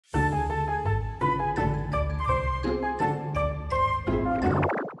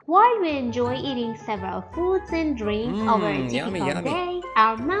While we enjoy eating several foods and drinks over a typical day,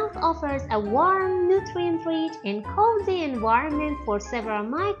 our mouth offers a warm, nutrient-rich, and cozy environment for several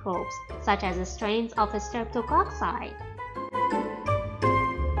microbes, such as strains of streptococci.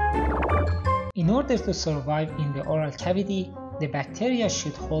 In order to survive in the oral cavity, the bacteria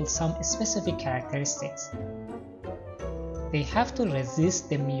should hold some specific characteristics. They have to resist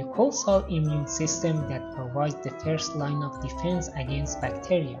the mucosal immune system that provides the first line of defense against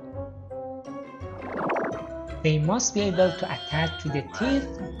bacteria. They must be able to attach to the teeth,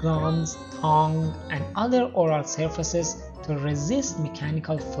 gums, tongue, and other oral surfaces to resist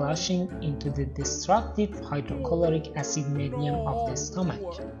mechanical flushing into the destructive hydrochloric acid medium of the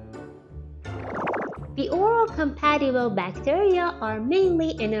stomach. The oral compatible bacteria are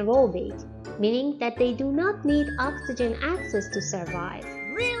mainly anaerobic, meaning that they do not need oxygen access to survive.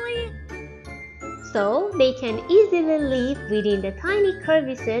 Really? So, they can easily live within the tiny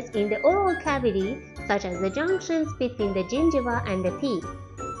crevices in the oral cavity, such as the junctions between the gingiva and the teeth.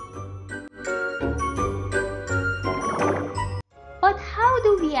 But how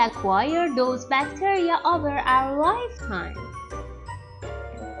do we acquire those bacteria over our lifetime?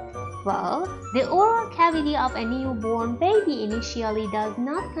 Well, the oral cavity of a newborn baby initially does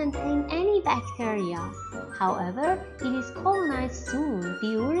not contain any bacteria. However, it is colonized soon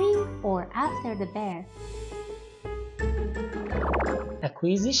during or after the birth.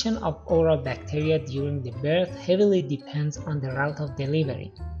 Acquisition of oral bacteria during the birth heavily depends on the route of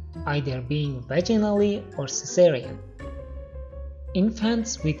delivery, either being vaginally or cesarean.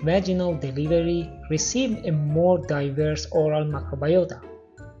 Infants with vaginal delivery receive a more diverse oral microbiota.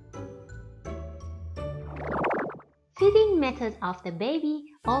 Feeding method of the baby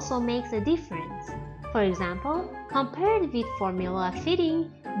also makes a difference. For example, compared with formula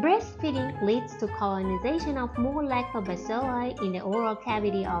feeding, breastfeeding leads to colonization of more lactobacilli in the oral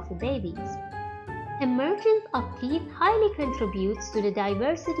cavity of the babies. Emergence of teeth highly contributes to the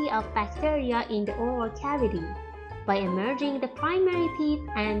diversity of bacteria in the oral cavity. By emerging the primary teeth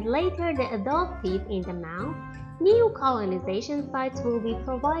and later the adult teeth in the mouth, new colonization sites will be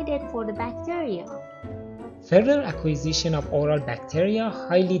provided for the bacteria. Further acquisition of oral bacteria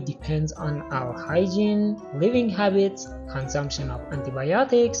highly depends on our hygiene, living habits, consumption of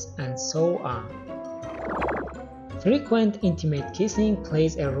antibiotics, and so on. Frequent intimate kissing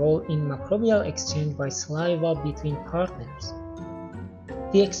plays a role in microbial exchange by saliva between partners.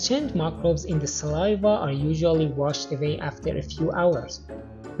 The exchanged microbes in the saliva are usually washed away after a few hours,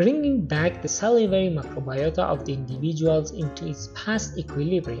 bringing back the salivary microbiota of the individuals into its past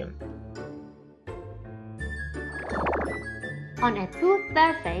equilibrium. On a tooth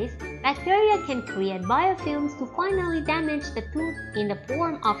surface, bacteria can create biofilms to finally damage the tooth in the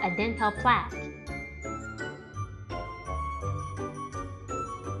form of a dental plaque.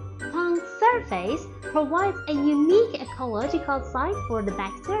 Tongue surface provides a unique ecological site for the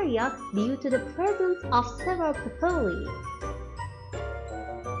bacteria due to the presence of several papillae.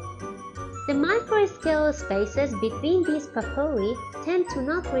 The microscale spaces between these papillae tend to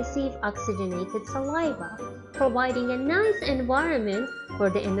not receive oxygenated saliva, providing a nice environment for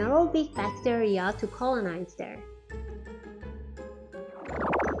the anaerobic bacteria to colonize there.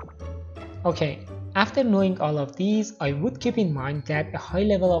 Okay, after knowing all of these, I would keep in mind that a high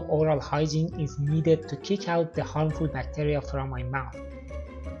level of oral hygiene is needed to kick out the harmful bacteria from my mouth.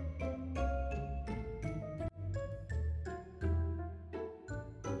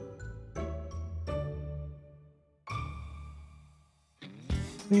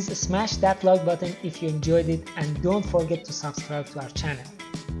 Please smash that like button if you enjoyed it and don't forget to subscribe to our channel.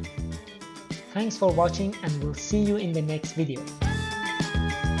 Thanks for watching and we'll see you in the next video.